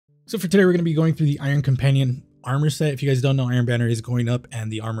So for today, we're going to be going through the Iron Companion armor set. If you guys don't know, Iron Banner is going up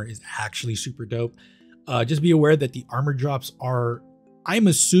and the armor is actually super dope. Just be aware that the armor drops are, I'm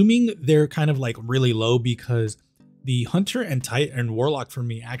assuming they're kind of like really low because the Hunter and Titan and Warlock for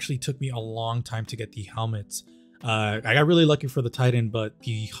me actually took me a long time to get the helmets. I got really lucky for the Titan, but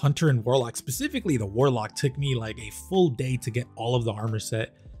the Hunter and Warlock, specifically the Warlock, took me like a full day to get all of the armor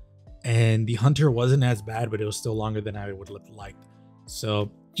set. And the Hunter wasn't as bad, but it was still longer than I would have liked. So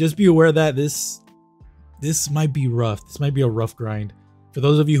just be aware that this might be rough. This might be a rough grind. For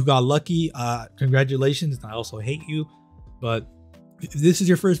those of you who got lucky, congratulations. I also hate you. But if this is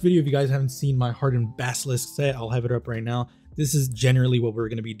your first video, if you guys haven't seen my Hardened Basilisk set, I'll have it up right now. This is generally what we're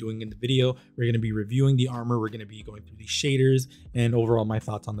going to be doing in the video. We're going to be reviewing the armor. We're going to be going through the shaders and overall my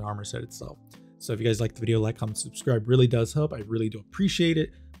thoughts on the armor set itself. So if you guys like the video, like, comment, subscribe really does help. I really do appreciate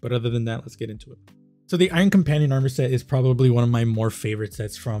it. But other than that, let's get into it. So the Iron Companion armor set is probably one of my more favorite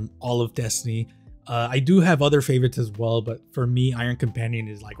sets from all of Destiny. I do have other favorites as well, but for me, Iron Companion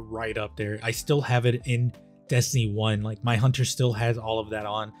is like right up there. I still have it in Destiny 1. Like my Hunter still has all of that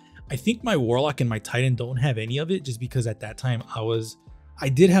on. I think my Warlock and my Titan don't have any of it just because at that time I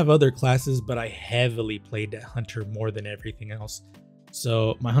did have other classes, but I heavily played that Hunter more than everything else.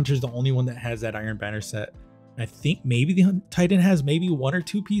 So my Hunter is the only one that has that Iron Banner set. I think maybe the Titan has maybe one or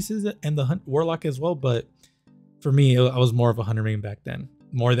two pieces and the Warlock as well. But for me, I was more of a Hunter main back then,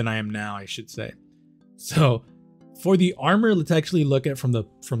 more than I am now, I should say. So for the armor, let's actually look at from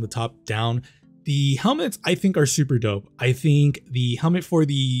the top down. The helmets I think are super dope. I think the helmet for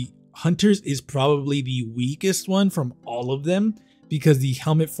the Hunters is probably the weakest one from all of them because the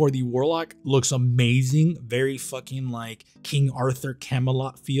helmet for the Warlock looks amazing, very fucking like King Arthur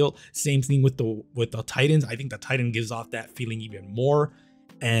Camelot feel. Same thing with the Titans. I think the Titan gives off that feeling even more.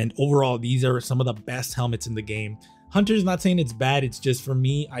 And overall, these are some of the best helmets in the game. Hunter's not saying it's bad. It's just for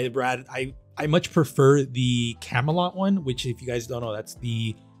me, I much prefer the Camelot one, which if you guys don't know, that's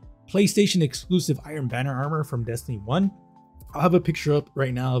the PlayStation exclusive Iron Banner armor from Destiny 1. I'll have a picture up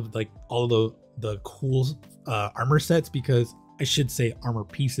right now of like all of the cool armor sets, because I should say armor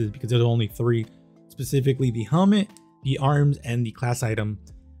pieces, because there's only 3. Specifically the helmet, the arms, and the class item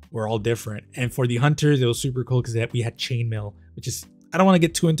were all different. And for the Hunters, it was super cool because we had chainmail, which is, I don't want to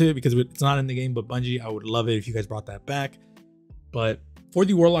get too into it because it's not in the game, but Bungie, I would love it if you guys brought that back. But for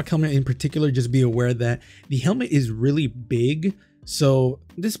the Warlock helmet in particular, just be aware that the helmet is really big. So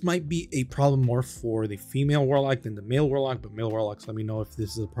this might be a problem more for the female Warlock than the male Warlock, but male Warlocks, let me know if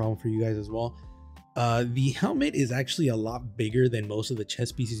this is a problem for you guys as well. The helmet is actually a lot bigger than most of the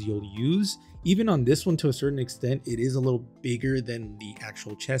chest pieces you'll use. Even on this one, to a certain extent, it is a little bigger than the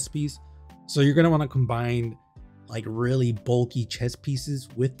actual chest piece. So you're going to want to combine like really bulky chest pieces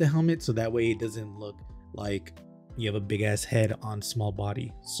with the helmet, so that way it doesn't look like you have a big ass head on small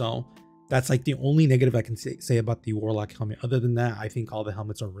body. So that's like the only negative I can say about the Warlock helmet. Other than that, I think all the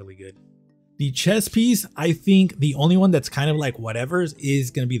helmets are really good. The chest piece, I think the only one that's kind of like whatever's is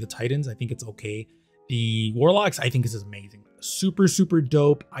going to be the Titans. I think it's okay. The Warlocks, I think, is amazing. Super, super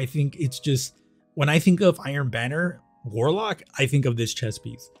dope. I think it's just, when I think of Iron Banner Warlock, I think of this chest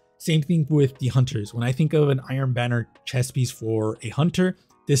piece. Same thing with the Hunters. When I think of an Iron Banner chest piece for a Hunter,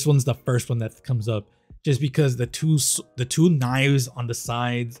 this one's the first one that comes up. Just because the two knives on the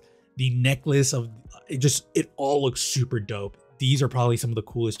sides, the necklace of it all looks super dope. These are probably some of the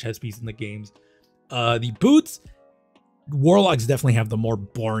coolest chest pieces in the games. The boots, Warlocks definitely have the more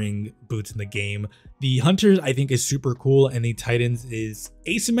boring boots in the game. The Hunters I think is super cool, and the Titans is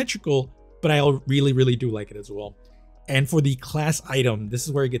asymmetrical, but I really, really do like it as well. And for the class item, this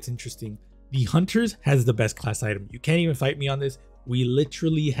is where it gets interesting. The Hunters has the best class item. You can't even fight me on this. We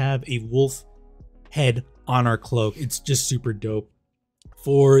literally have a wolf head on our cloak. It's just super dope.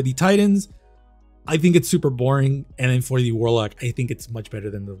 For the Titans, I think it's super boring, and then for the Warlock, I think it's much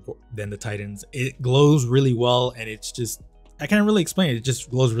better than the Titans. It glows really well, and it's just, I can't really explain it. It just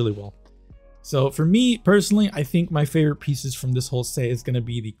glows really well. So for me personally, I think my favorite pieces from this whole set is going to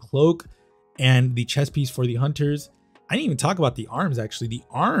be the cloak and the chest piece for the Hunters. I didn't even talk about the arms actually. The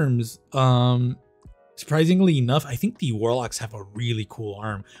arms, surprisingly enough, I think the Warlocks have a really cool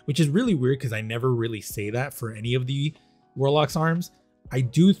arm, which is really weird because I never really say that for any of the Warlocks arms. I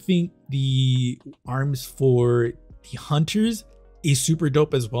do think the arms for the Hunters is super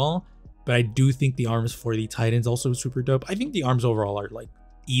dope as well, but I do think the arms for the Titans also super dope. I think the arms overall are like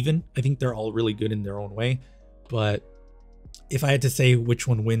even. I think they're all really good in their own way, but if I had to say which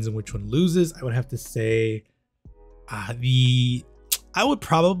one wins and which one loses, I would have to say I would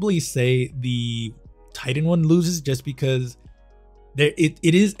probably say the Titan one loses, just because it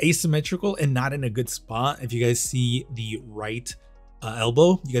is asymmetrical and not in a good spot. If you guys see the right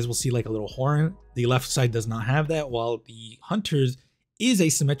elbow, you guys will see like a little horn. The left side does not have that, while the Hunter's is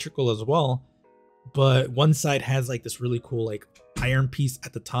asymmetrical as well. But one side has like this really cool like iron piece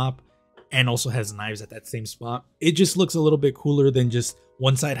at the top and also has knives at that same spot. It just looks a little bit cooler than just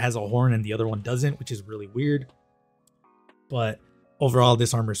one side has a horn and the other one doesn't, which is really weird. But overall,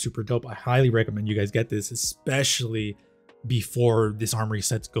 this armor is super dope. I highly recommend you guys get this, especially before this armory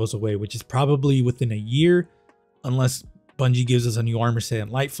set goes away, which is probably within a year, unless Bungie gives us a new armor set in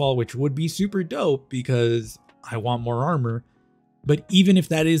Lightfall, which would be super dope because I want more armor. But even if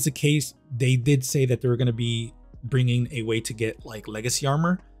that is the case, they did say that they're going to be bringing a way to get like legacy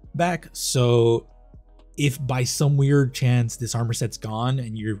armor back. So if by some weird chance this armor set's gone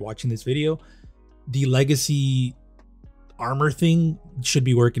and you're watching this video, the legacy armor thing should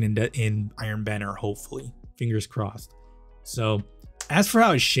be working in Iron Banner, hopefully. Fingers crossed. So as for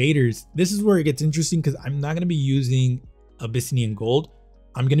how shaders, this is where it gets interesting because I'm not going to be using Abyssinian Gold.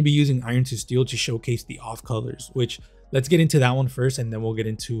 I'm going to be using Iron to Steel to showcase the off colors, which let's get into that one first, and then we'll get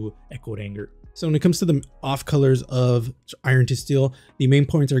into Echoed Anger. So when it comes to the off colors of Iron to Steel, the main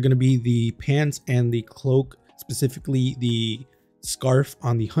points are going to be the pants and the cloak, specifically the scarf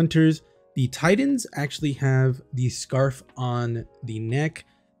on the Hunters. The Titans actually have the scarf on the neck.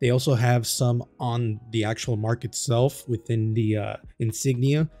 They also have some on the actual mark itself within the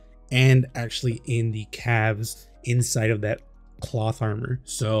insignia, and actually in the calves inside of that cloth armor.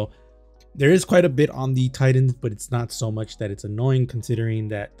 So there is quite a bit on the Titans, but it's not so much that it's annoying, considering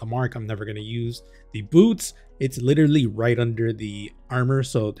that the mark I'm never going to use. The boots, it's literally right under the armor,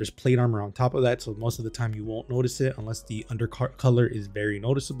 so there's plate armor on top of that, so most of the time you won't notice it unless the undercolor is very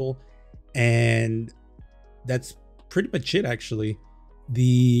noticeable. And that's pretty much it, actually.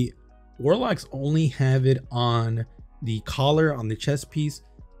 The Warlocks only have it on the collar, on the chest piece,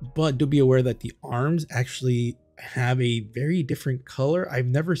 but do be aware that the arms actually have a very different color. I've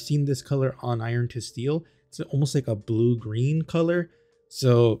never seen this color on Iron to Steel. It's almost like a blue-green color,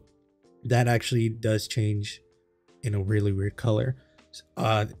 so that actually does change in a really weird color.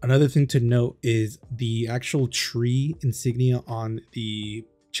 Another thing to note is the actual tree insignia on the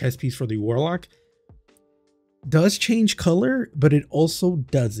chest piece for the Warlock does change color, but it also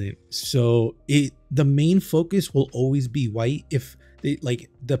doesn't. So the main focus will always be white. If they, like,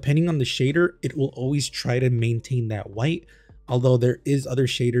 depending on the shader, it will always try to maintain that white, although there is other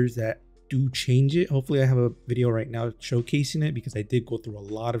shaders that do change it. Hopefully I have a video right now showcasing it, because I did go through a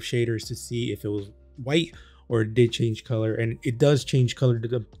lot of shaders to see if it was white or it did change color, and it does change color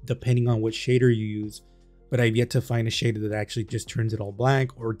depending on what shader you use. But I've yet to find a shader that actually just turns it all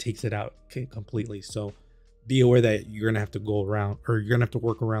black or takes it out completely. So be aware that you're gonna have to go around, or you're gonna have to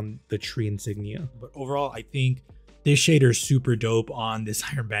work around the tree insignia. But overall, I think this shader is super dope on this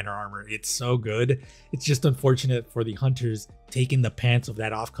Iron Banner armor. It's so good. It's just unfortunate for the Hunters, taking the pants of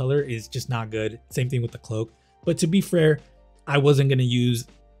that off color is just not good. Same thing with the cloak. But to be fair, I wasn't gonna use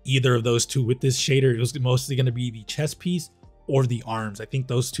either of those two with this shader. It was mostly gonna be the chest piece or the arms. I think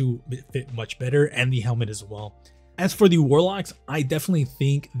those two fit much better, and the helmet as well. As for the Warlocks, I definitely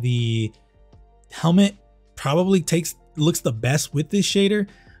think the helmet probably looks the best with this shader,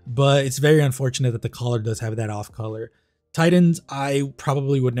 but it's very unfortunate that the collar does have that off color. Titans, I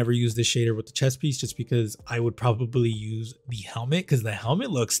probably would never use this shader with the chest piece, just because I would probably use the helmet, because the helmet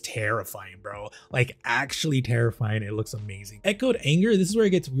looks terrifying, bro. Like, actually terrifying. It looks amazing. Echoed Anger, this is where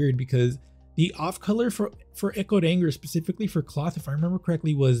it gets weird, because the off color for Echoed Anger, specifically for cloth, if I remember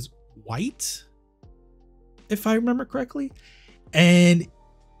correctly, was white, if I remember correctly, and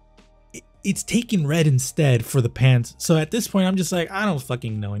it's taking red instead for the pants. So at this point, I'm just like, I don't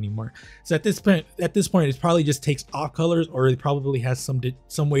fucking know anymore. So at this point, it probably just takes off colors, or it probably has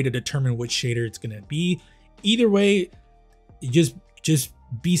some way to determine which shader it's gonna be. Either way, just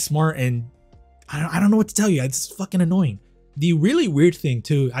be smart, and I don't know what to tell you. It's fucking annoying. The really weird thing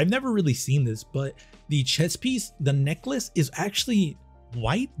too, I've never really seen this, but the chest piece, the necklace is actually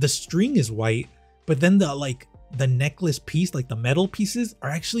white. The string is white, but then the necklace piece, like the metal pieces, are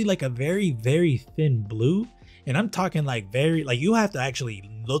actually like a very, very thin blue. And I'm talking like you have to actually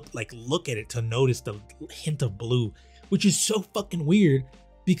look at it to notice the hint of blue, which is so fucking weird,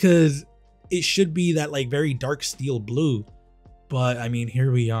 because it should be that like very dark steel blue. But I mean,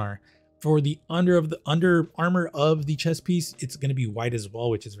 here we are. For the under armor of the chest piece, it's going to be white as well,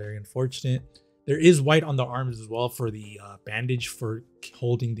 which is very unfortunate. There is white on the arms as well for the bandage for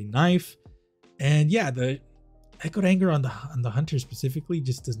holding the knife. And yeah, the Echoed Anger on the Hunter specifically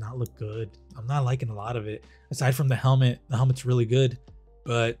just does not look good. I'm not liking a lot of it. Aside from the helmet's really good,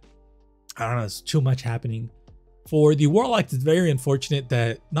 but I don't know, it's too much happening. For the Warlocks, it's very unfortunate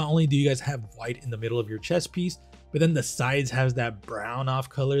that not only do you guys have white in the middle of your chest piece, but then the sides has that brown off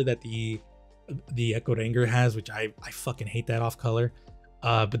color that the Echo Ranger has, which I fucking hate that off color.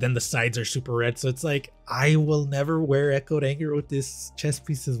 But then the sides are super red, so it's like I will never wear Echo Ranger with this chest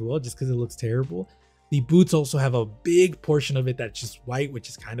piece as well, just because it looks terrible. The boots also have a big portion of it that's just white, which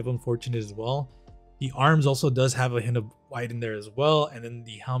is kind of unfortunate as well. The arms also does have a hint of white in there as well, and then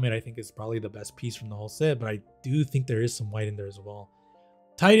the helmet I think is probably the best piece from the whole set, but I do think there is some white in there as well.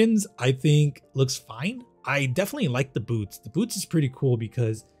 Titans I think looks fine. I definitely like the boots. The boots is pretty cool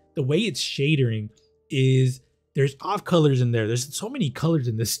because the way it's shadering is there's off colors in there. There's so many colors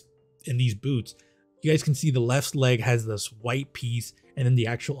in these boots. You guys can see the left leg has this white piece, and then the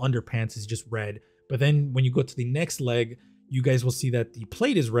actual underpants is just red. But then when you go to the next leg, you guys will see that the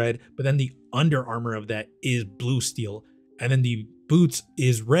plate is red, but then the under armor of that is blue steel. And then the boots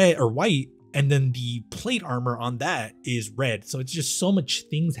is red or white, and then the plate armor on that is red. So it's just so much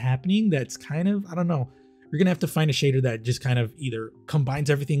things happening that's kind of, I don't know. You're gonna have to find a shader that just kind of either combines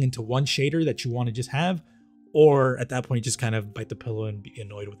everything into one shader that you want to just have, or at that point just kind of bite the pillow and be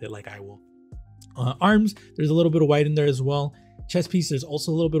annoyed with it like I will. Arms, there's a little bit of white in there as well. Chest piece, there's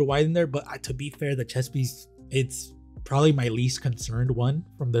also a little bit of white in there, but to be fair, the chest piece, it's probably my least concerned one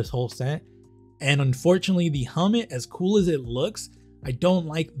from this whole set. And unfortunately, the helmet, as cool as it looks, I don't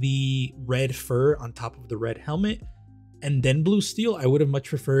like the red fur on top of the red helmet and then blue steel. I would have much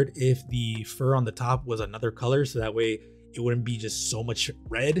preferred if the fur on the top was another color, so that way it wouldn't be just so much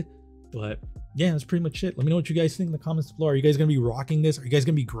red. But yeah, that's pretty much it. Let me know what you guys think in the comments below. Are you guys gonna be rocking this? Are you guys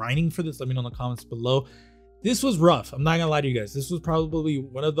gonna be grinding for this? Let me know in the comments below. This was rough. I'm not gonna lie to you guys. This was probably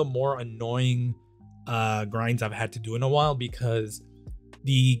one of the more annoying grinds I've had to do in a while, because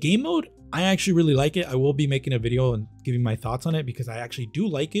the game mode, I actually really like it. I will be making a video and giving my thoughts on it because I actually do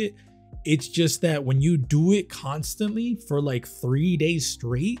like it. It's just that when you do it constantly for like 3 days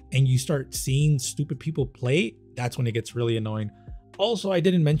straight and you start seeing stupid people play, that's when it gets really annoying. Also, I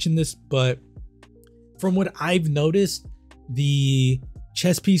didn't mention this, but from what I've noticed, the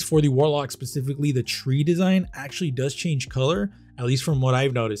chest piece for the Warlock, specifically the tree design, actually does change color, at least from what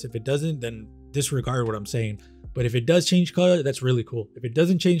I've noticed. If it doesn't, then disregard what I'm saying. But if it does change color, that's really cool. If it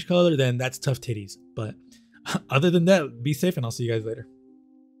doesn't change color, then that's tough titties. But other than that, be safe and I'll see you guys later.